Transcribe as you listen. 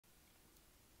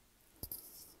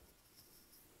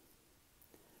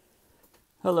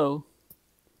Hello,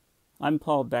 I'm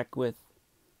Paul Beckwith,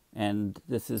 and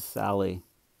this is Sally.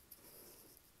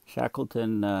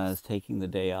 Shackleton is taking the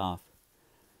day off.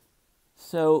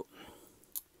 So,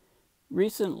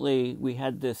 recently we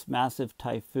had this massive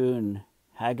Typhoon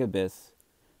Hagibis,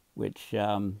 which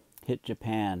hit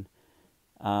Japan.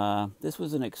 This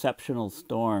was an exceptional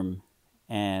storm,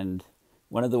 and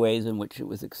one of the ways in which it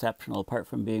was exceptional, apart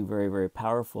from being very, very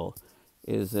powerful,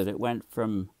 is that it went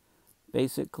from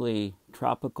basically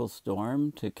tropical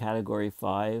storm to Category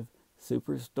 5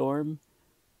 superstorm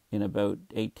in about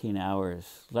 18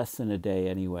 hours, less than a day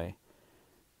anyway.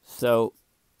 So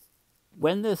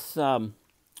when this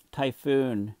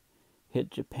typhoon hit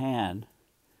Japan,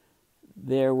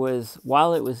 there was,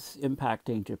 while it was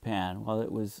impacting Japan, while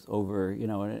it was over,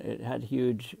 it had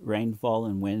huge rainfall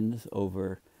and winds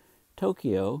over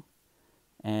Tokyo,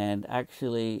 and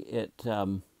actually it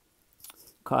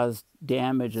caused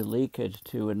damage and leakage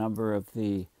to a number of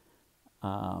the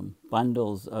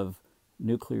bundles of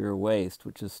nuclear waste,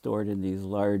 which is stored in these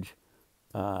large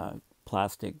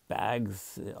plastic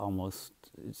bags, almost,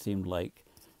 it seemed like,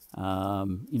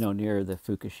 near the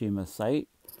Fukushima site.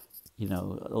 A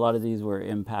lot of these were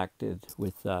impacted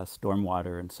with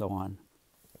stormwater and so on.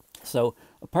 So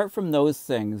apart from those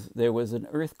things, there was an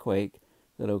earthquake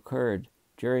that occurred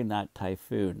during that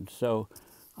typhoon. So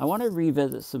I want to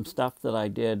revisit some stuff that I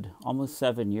did almost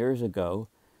 7 years ago,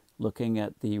 looking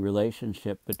at the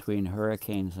relationship between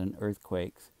hurricanes and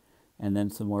earthquakes, and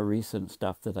then some more recent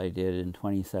stuff that I did in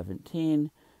 2017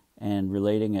 and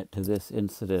relating it to this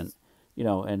incident,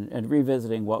 and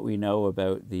revisiting what we know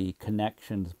about the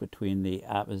connections between the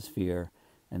atmosphere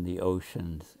and the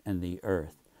oceans and the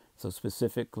earth. So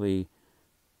specifically,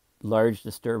 large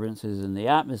disturbances in the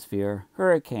atmosphere,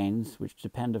 hurricanes, which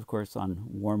depend, of course, on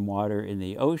warm water in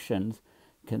the oceans,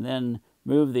 can then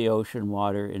move the ocean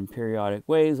water in periodic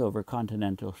ways over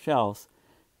continental shelves,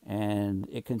 and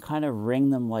it can kind of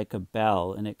ring them like a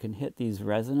bell, and it can hit these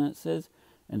resonances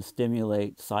and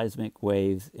stimulate seismic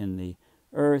waves in the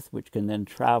earth, which can then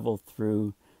travel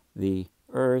through the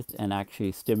earth and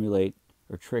actually stimulate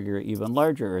or trigger even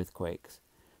larger earthquakes.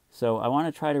 So I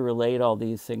want to try to relate all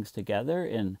these things together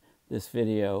in this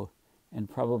video and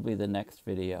probably the next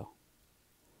video.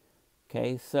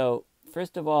 Okay, so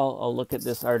first of all, I'll look at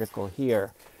this article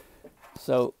here.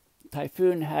 So,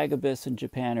 Typhoon Hagibis in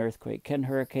Japan earthquake. Can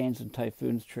hurricanes and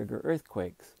typhoons trigger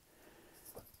earthquakes?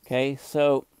 Okay,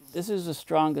 so this is the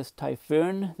strongest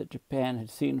typhoon that Japan had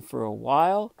seen for a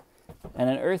while, and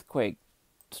an earthquake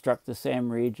struck the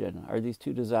same region. Are these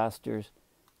two disasters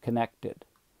connected?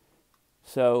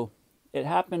 So it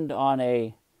happened on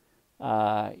a,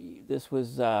 this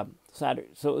was Saturday,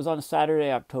 so it was on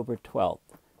Saturday, October 12th.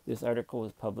 This article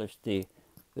was published the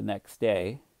next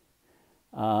day.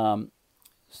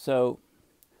 So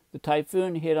the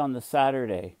typhoon hit on the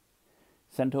Saturday,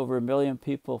 sent over 1 million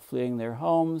people fleeing their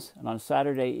homes, and on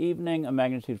Saturday evening, a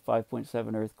magnitude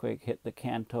 5.7 earthquake hit the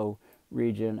Kanto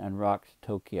region and rocked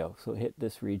Tokyo. So it hit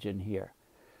this region here.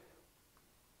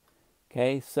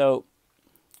 Okay, so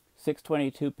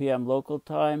 6:22 p.m. local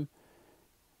time.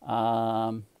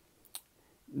 Now,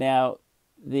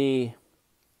 there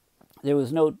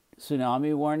was no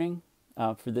tsunami warning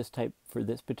for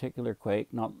this particular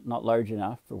quake, not large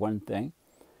enough for one thing.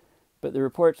 But the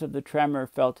reports of the tremor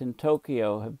felt in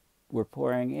Tokyo were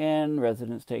pouring in,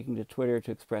 residents taking to Twitter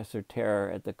to express their terror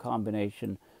at the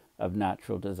combination of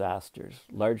natural disasters.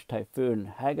 Large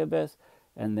typhoon Hagibis,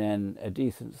 and then a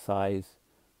decent size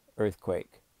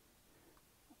earthquake.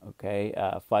 Okay,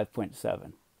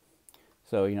 5.7.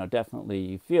 So, definitely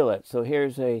you feel it. So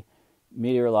here's a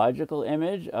meteorological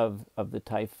image of the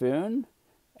typhoon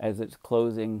as it's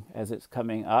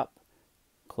coming up,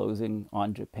 closing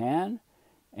on Japan.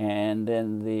 And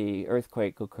then the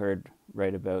earthquake occurred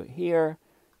right about here.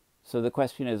 So the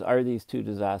question is, are these two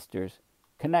disasters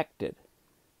connected?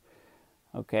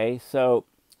 Okay, so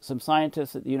some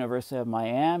scientists at the University of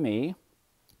Miami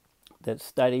that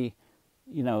study,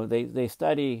 they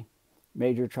study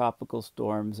major tropical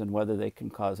storms and whether they can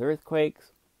cause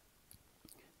earthquakes.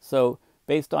 So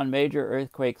based on major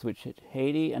earthquakes which hit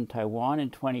Haiti and Taiwan in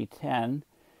 2010,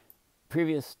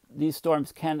 these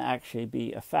storms can actually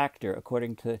be a factor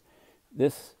according to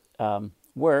this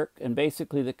work, and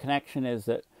basically the connection is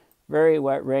that very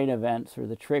wet rain events are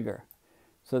the trigger.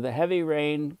 So the heavy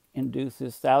rain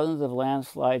induces thousands of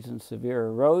landslides and severe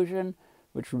erosion,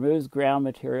 which removes ground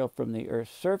material from the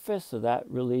Earth's surface, so that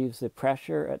relieves the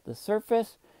pressure at the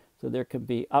surface, so there can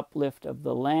be uplift of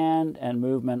the land and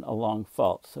movement along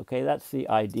faults. Okay, that's the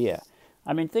idea.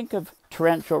 I mean, think of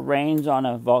torrential rains on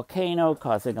a volcano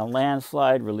causing a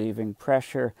landslide, relieving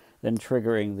pressure, then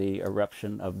triggering the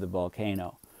eruption of the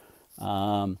volcano.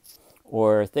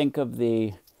 Or think of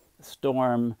the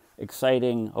storm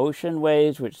exciting ocean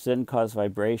waves, which then cause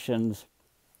vibrations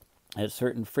at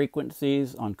certain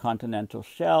frequencies on continental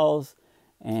shelves.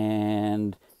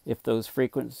 And if those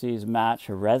frequencies match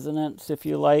a resonance, if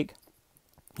you like,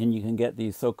 then you can get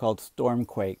these so-called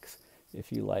stormquakes,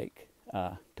 if you like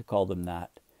to call them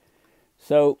that.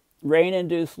 So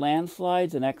rain-induced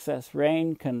landslides and excess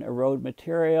rain can erode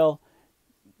material,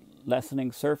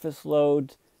 lessening surface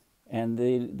loads, and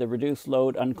the reduced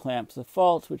load unclamps the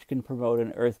faults, which can promote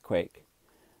an earthquake.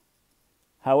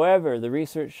 However, the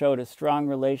research showed a strong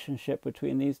relationship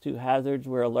between these two hazards,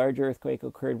 where a large earthquake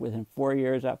occurred within 4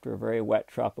 years after a very wet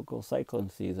tropical cyclone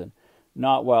season,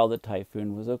 not while the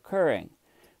typhoon was occurring.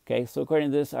 Okay, so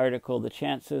according to this article, the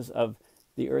chances of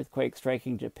the earthquake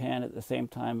striking Japan at the same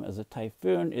time as a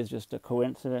typhoon is just a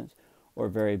coincidence or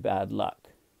very bad luck.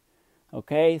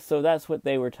 Okay, so that's what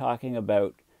they were talking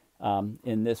about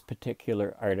in this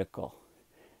particular article.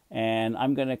 And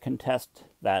I'm going to contest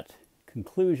that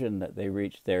conclusion that they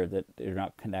reached there, that they're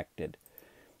not connected.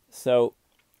 So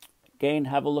again,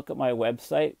 have a look at my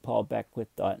website,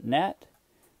 paulbeckwith.net.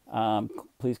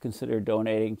 Please consider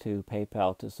donating to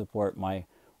PayPal to support my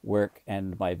work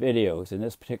and my videos. In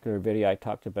this particular video, I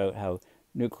talked about how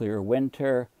nuclear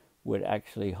winter would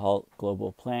actually halt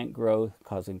global plant growth,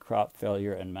 causing crop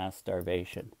failure and mass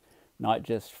starvation, not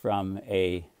just from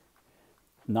a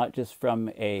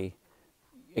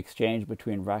exchange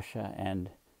between Russia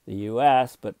and the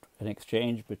US, but an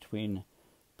exchange between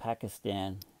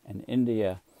Pakistan and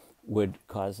India would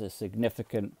cause a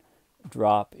significant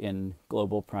drop in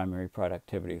global primary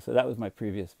productivity. So that was my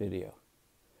previous video.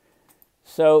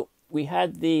 So we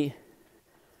had the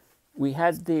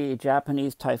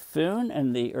Japanese typhoon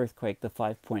and the earthquake, the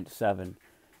 5.7.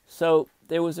 So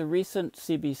there was a recent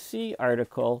CBC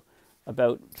article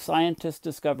about scientists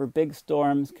discover big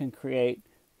storms can create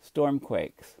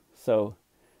stormquakes. So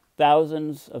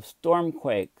thousands of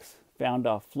stormquakes found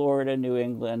off Florida, New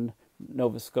England,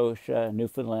 Nova Scotia,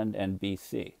 Newfoundland, and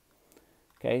BC.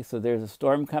 Okay, so there's a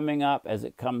storm coming up. As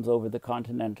it comes over the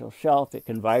continental shelf, it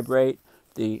can vibrate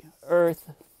the earth,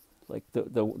 like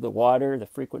the water, the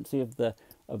frequency of the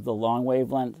long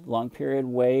wavelength, long period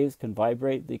waves can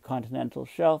vibrate the continental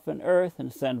shelf and earth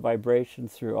and send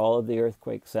vibrations through all of the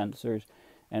earthquake sensors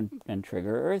and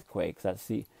trigger earthquakes. That's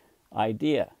the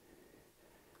idea.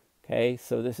 Okay,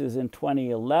 so this is in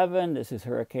 2011. This is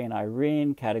Hurricane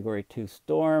Irene, Category 2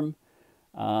 storm.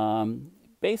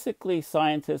 Basically,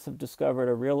 scientists have discovered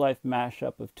a real-life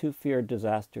mashup of two feared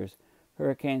disasters,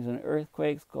 hurricanes and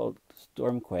earthquakes, called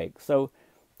stormquakes. So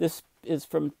this is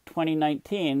from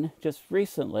 2019, just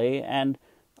recently, and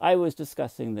I was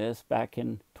discussing this back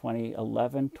in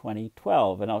 2011,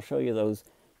 2012, and I'll show you those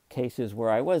cases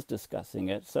where I was discussing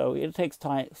it. So it takes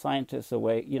scientists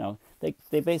away, you know, they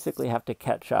basically have to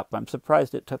catch up. I'm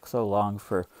surprised it took so long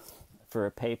for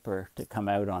a paper to come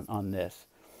out on this.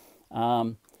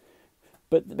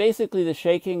 But basically the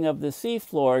shaking of the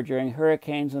seafloor during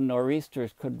hurricanes and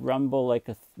nor'easters could rumble like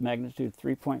a magnitude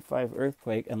 3.5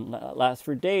 earthquake and last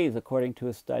for days, according to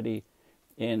a study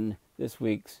in this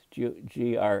week's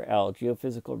GRL,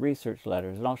 Geophysical Research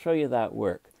Letters. And I'll show you that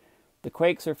work. The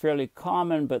quakes are fairly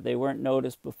common, but they weren't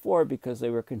noticed before because they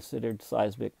were considered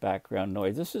seismic background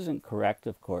noise. This isn't correct,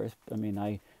 of course. I mean,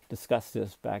 I discussed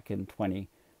this back in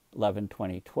 2011,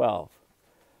 2012.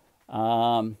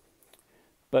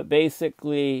 But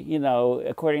basically, you know,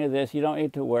 according to this, you don't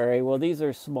need to worry. Well, these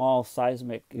are small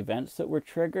seismic events that were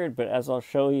triggered, but as I'll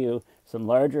show you, some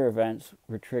larger events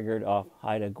were triggered off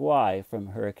Haida Gwaii from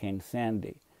Hurricane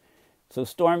Sandy. So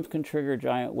storms can trigger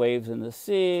giant waves in the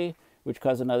sea, which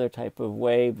cause another type of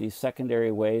wave. These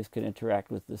secondary waves can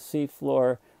interact with the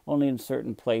seafloor only in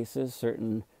certain places,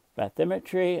 certain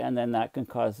bathymetry, and then that can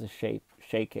cause the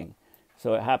shaking.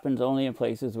 So it happens only in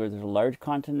places where there's a large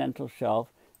continental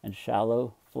shelf and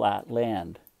shallow, flat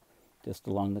land just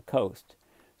along the coast.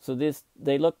 So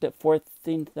they looked at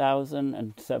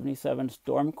 14,077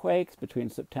 stormquakes between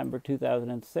September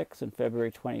 2006 and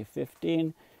February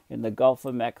 2015 in the Gulf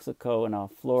of Mexico and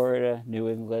off Florida, New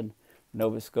England,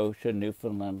 Nova Scotia,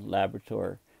 Newfoundland,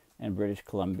 Labrador, and British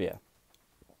Columbia.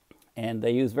 And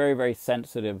they use very, very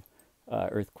sensitive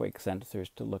earthquake sensors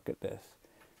to look at this.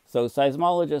 So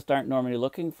seismologists aren't normally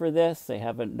looking for this. They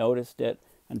haven't noticed it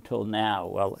until now.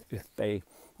 Well, they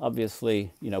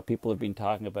obviously, you know, people have been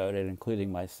talking about it,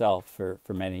 including myself, for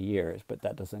many years, but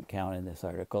that doesn't count in this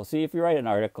article. See, if you write an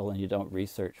article and you don't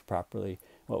research properly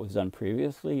what was done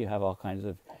previously, you have all kinds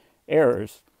of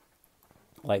errors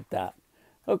like that.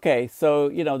 Okay, so,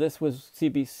 this was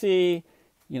CBC,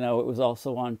 it was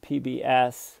also on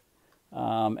PBS,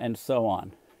 and so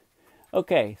on.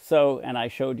 Okay, so, and I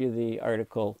showed you the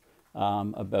article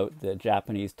about the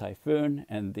Japanese typhoon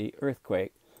and the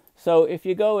earthquake. So if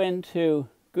you go into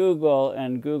Google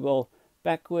and Google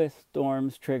Beckwith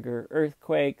storms trigger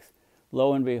earthquakes,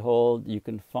 lo and behold, you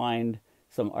can find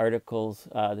some articles.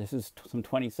 This is some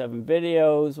 27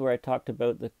 videos where I talked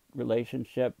about the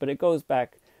relationship, but it goes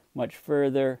back much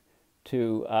further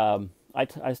to,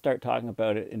 I start talking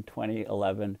about it in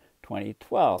 2011,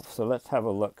 2012. So let's have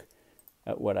a look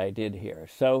at what I did here.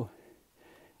 So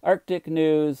Arctic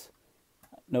News,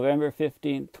 November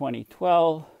 15th,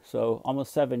 2012, so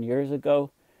almost 7 years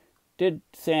ago. Did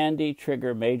Sandy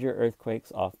trigger major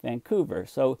earthquakes off Vancouver?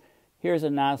 So here's a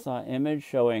NASA image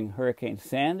showing Hurricane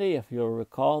Sandy. If you'll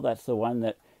recall, that's the one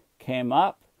that came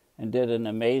up and did an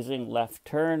amazing left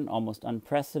turn, almost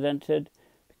unprecedented,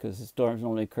 because the storms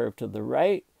only curved to the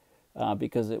right,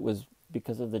 because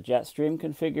of the jet stream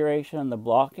configuration and the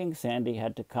blocking. Sandy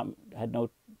had no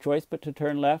choice but to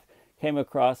turn left, came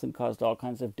across and caused all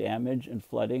kinds of damage and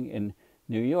flooding in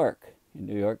New York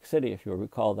City, if you'll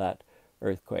recall that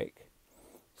earthquake.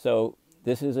 So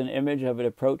this is an image of it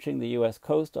approaching the U.S.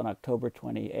 coast on October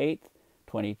 28th,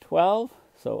 2012,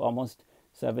 so almost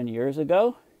 7 years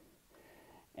ago.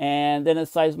 And then a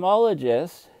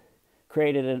seismologist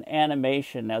created an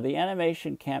animation. Now, the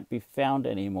animation can't be found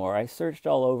anymore. I searched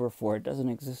all over for it. It doesn't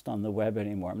exist on the web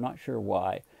anymore. I'm not sure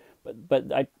why.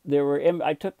 But I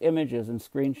took images and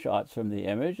screenshots from the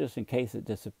image just in case it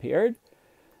disappeared.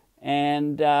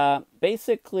 And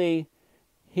basically,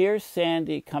 here's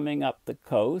Sandy coming up the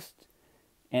coast.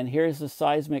 And here's the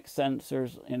seismic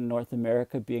sensors in North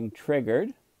America being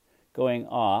triggered, going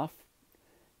off.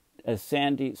 So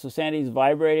Sandy's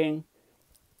vibrating,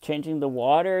 changing the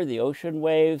water, the ocean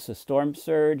waves, the storm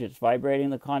surge. It's vibrating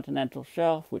the continental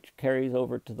shelf, which carries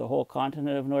over to the whole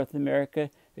continent of North America,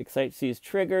 excites these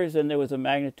triggers, and there was a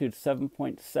magnitude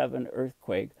 7.7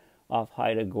 earthquake off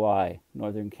Haida Gwaii,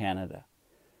 northern Canada.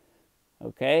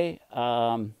 Okay,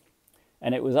 and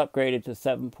it was upgraded to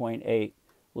 7.8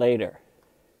 later.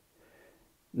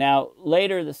 Now,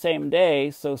 later the same day,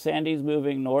 so Sandy's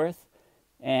moving north,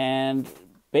 and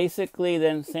basically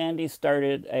then Sandy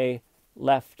started a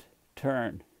left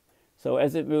turn. So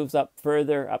as it moves up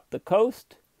further up the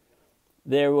coast,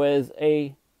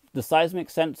 the seismic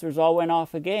sensors all went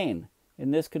off again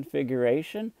in this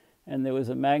configuration, and there was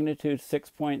a magnitude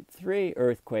 6.3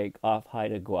 earthquake off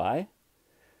Haida Gwaii.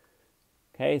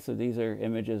 Okay, so these are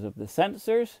images of the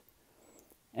sensors.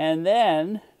 And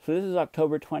then, so this is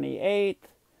October 28th.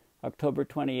 October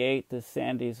 28th, the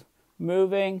Sandy's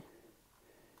moving.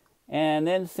 And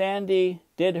then Sandy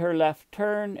did her left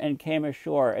turn and came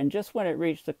ashore. And just when it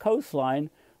reached the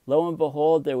coastline, lo and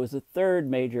behold, there was a third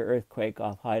major earthquake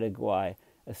off Haida Gwaii,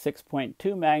 a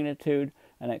 6.2 magnitude,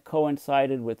 and it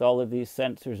coincided with all of these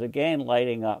sensors again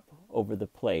lighting up over the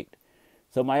plate.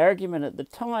 So my argument at the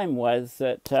time was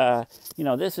that,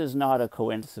 this is not a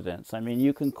coincidence. I mean,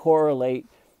 you can correlate,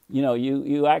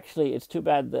 you actually, it's too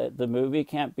bad that the movie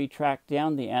can't be tracked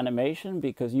down, the animation,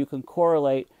 because you can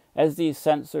correlate as these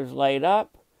sensors light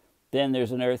up, then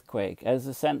there's an earthquake. As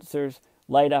the sensors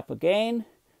light up again,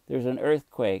 there's an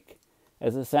earthquake.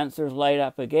 As the sensors light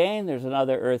up again, there's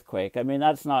another earthquake. I mean,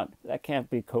 that can't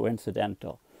be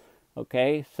coincidental.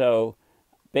 Okay, so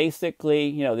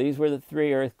basically, these were the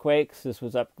three earthquakes. This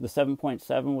was the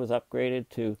 7.7 was upgraded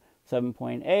to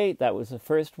 7.8. That was the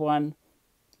first one.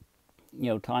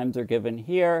 Times are given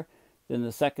here. Then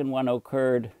the second one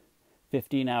occurred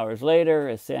 15 hours later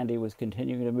as Sandy was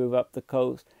continuing to move up the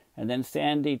coast. And then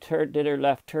Sandy did her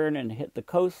left turn and hit the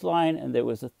coastline, and there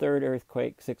was a third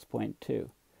earthquake, 6.2.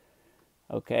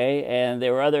 Okay, and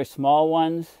there were other small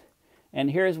ones.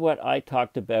 And here's what I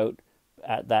talked about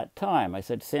at that time. I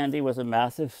said Sandy was a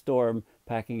massive storm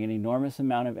packing an enormous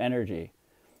amount of energy.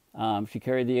 She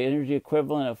carried the energy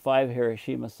equivalent of 5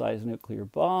 Hiroshima-sized nuclear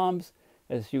bombs.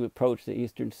 As she approached the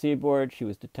eastern seaboard, she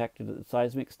was detected at the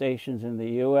seismic stations in the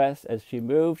U.S. As she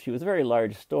moved, she was a very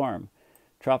large storm.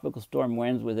 Tropical storm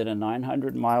winds within a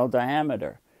 900-mile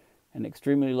diameter. An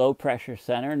extremely low-pressure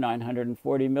center,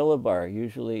 940 millibar,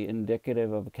 usually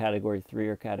indicative of a Category 3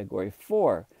 or Category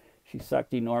 4. She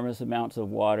sucked enormous amounts of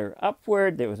water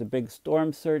upward. There was a big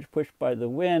storm surge pushed by the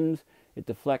winds. It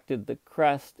deflected the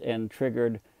crust and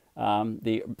triggered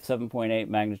the 7.8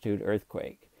 magnitude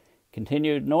earthquake.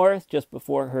 Continued north just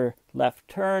before her left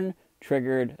turn,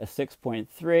 triggered a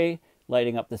 6.3,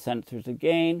 lighting up the sensors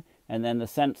again, and then the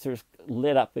sensors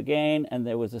lit up again, and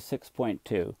there was a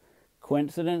 6.2.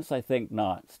 Coincidence? I think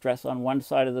not. Stress on one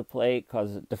side of the plate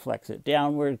causes it deflects it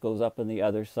downward, goes up on the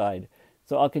other side.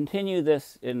 So I'll continue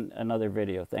this in another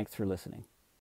video. Thanks for listening.